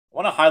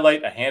want to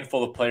highlight a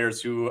handful of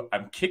players who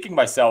I'm kicking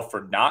myself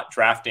for not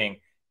drafting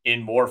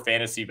in more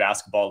fantasy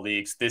basketball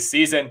leagues this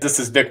season. This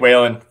is Vic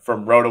Whalen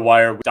from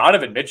RotoWire.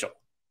 Donovan Mitchell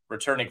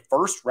returning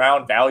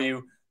first-round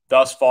value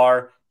thus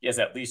far. He has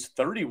at least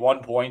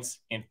 31 points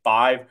in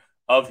 5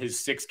 of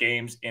his 6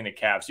 games in a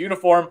Cavs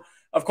uniform.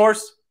 Of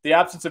course, the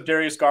absence of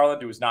Darius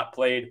Garland, who has not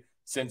played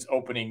since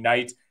opening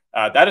night,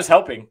 that is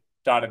helping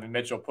Donovan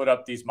Mitchell put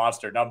up these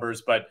monster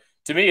numbers. But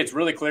to me, it's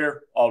really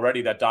clear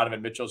already that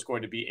Donovan Mitchell is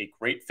going to be a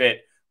great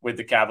fit with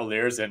the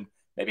Cavaliers. And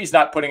maybe he's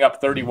not putting up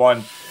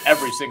 31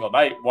 every single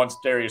night once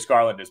Darius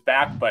Garland is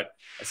back, but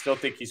I still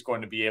think he's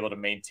going to be able to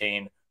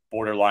maintain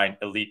borderline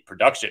elite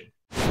production.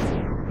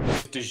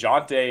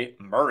 Dejounte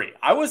Murray.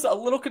 I was a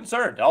little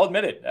concerned, I'll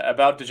admit it,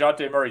 about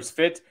Dejounte Murray's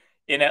fit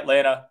in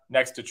Atlanta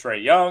next to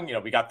Trae Young. You know,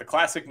 we got the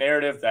classic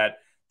narrative that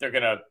they're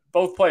going to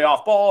both play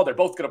off ball. They're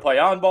both going to play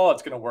on ball.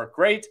 It's going to work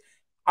great.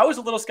 I was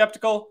a little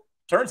skeptical.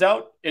 Turns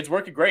out it's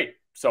working great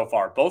so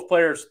far. Both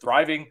players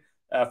thriving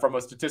from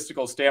a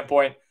statistical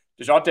standpoint.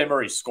 Dejounte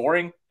Murray's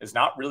scoring has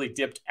not really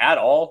dipped at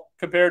all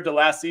compared to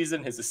last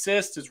season. His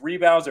assists, his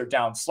rebounds are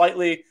down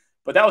slightly,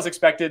 but that was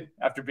expected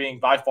after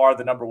being by far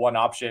the #1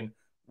 option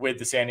with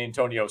the San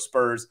Antonio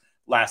Spurs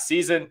last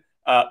season.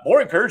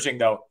 More encouraging,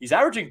 though, he's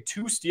averaging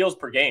 2 steals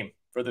per game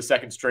for the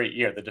second straight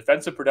year. The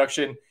defensive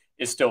production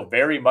is still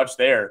very much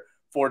there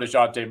for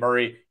Dejounte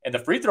Murray, and the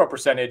free throw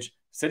percentage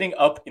sitting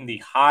up in the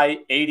high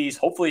 80s.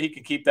 Hopefully he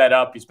can keep that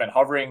up. He's been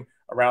hovering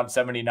around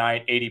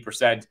 79,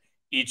 80%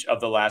 each of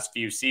the last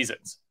few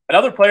seasons.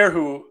 Another player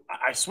who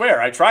I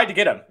swear I tried to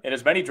get him in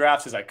as many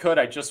drafts as I could.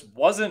 I just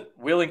wasn't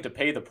willing to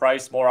pay the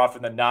price more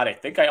often than not. I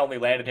think I only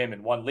landed him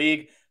in 1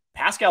 league.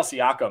 Pascal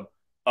Siakam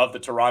of the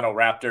Toronto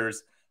Raptors,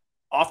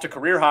 off to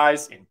career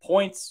highs in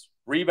points,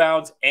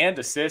 rebounds, and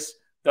assists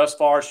thus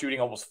far,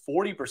 shooting almost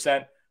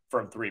 40%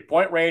 from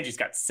 3-point range. He's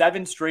got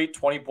 7 straight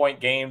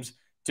 20-point games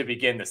to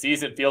begin the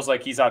season. Feels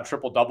like he's on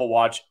triple-double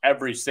watch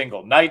every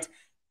single night.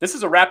 This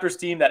is a Raptors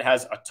team that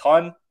has a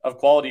ton of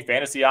quality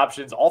fantasy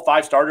options. All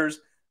 5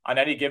 starters on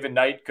any given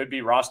night could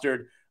be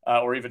rostered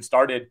or even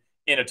started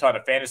in a ton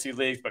of fantasy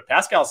leagues. But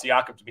Pascal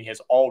Siakam, to me, has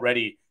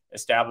already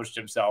established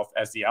himself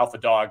as the alpha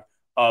dog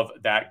of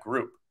that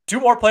group. 2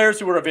 more players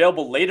who were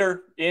available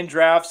later in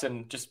drafts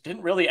and just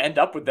didn't really end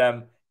up with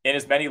them in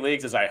as many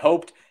leagues as I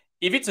hoped.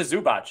 Ivica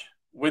Zubac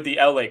with the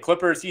LA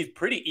Clippers. He's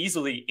pretty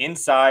easily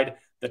inside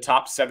the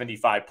top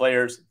 75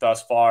 players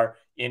thus far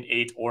in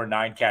 8 or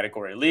 9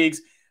 category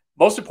leagues.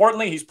 Most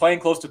importantly, he's playing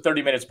close to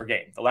 30 minutes per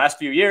game. The last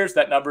few years,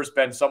 that number's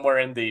been somewhere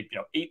in the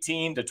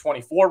 18 to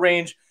 24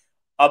 range,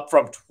 up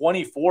from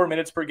 24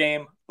 minutes per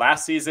game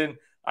last season.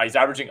 He's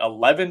averaging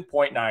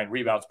 11.9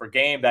 rebounds per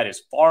game. That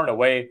is far and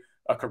away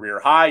a career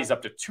high. He's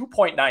up to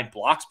 2.9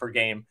 blocks per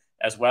game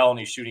as well, and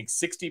he's shooting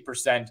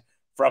 60%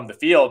 from the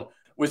field.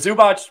 With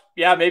Zubac,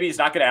 yeah, maybe he's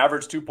not going to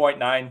average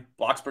 2.9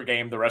 blocks per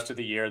game the rest of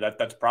the year.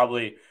 That's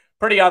probably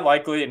pretty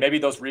unlikely, and maybe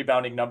those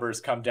rebounding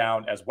numbers come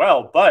down as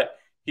well. But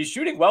he's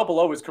shooting well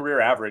below his career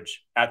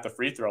average at the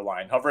free throw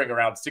line, hovering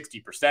around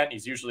 60%.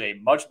 He's usually a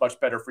much, much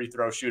better free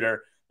throw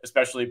shooter,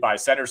 especially by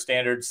center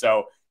standards.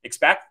 So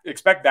expect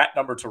that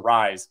number to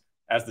rise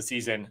as the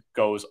season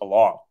goes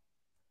along.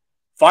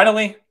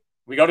 Finally,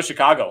 we go to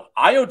Chicago.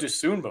 Ayo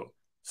Dosunmu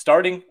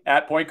starting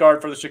at point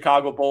guard for the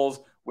Chicago Bulls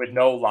with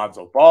no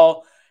Lonzo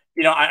Ball.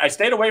 You know, I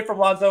stayed away from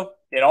Lonzo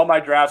in all my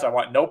drafts. I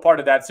want no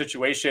part of that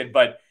situation.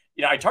 But,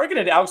 you know, I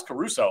targeted Alex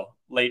Caruso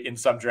late in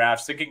some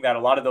drafts, thinking that a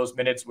lot of those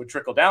minutes would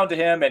trickle down to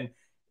him. And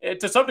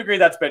to some degree,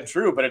 that's been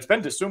true. But it's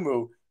been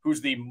Dosunmu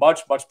who's the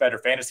much, much better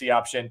fantasy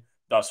option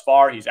thus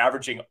far. He's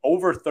averaging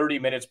over 30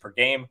 minutes per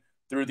game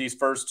through these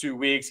first 2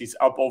 weeks. He's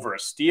up over a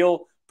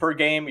steal per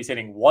game. He's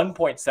hitting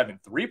 1.7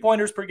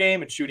 3-pointers per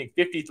game and shooting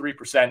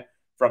 53%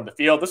 from the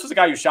field. This was a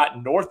guy who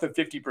shot north of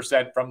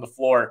 50% from the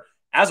floor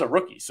as a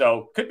rookie.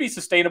 So could be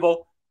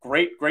sustainable.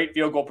 Great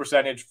field goal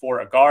percentage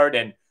for a guard.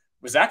 And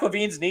with Zach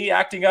LaVine's knee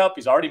acting up,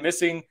 he's already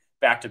missing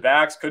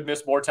back-to-backs, could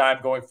miss more time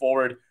going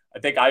forward. I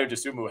think Ayo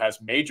Dosunmu has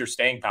major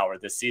staying power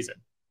this season.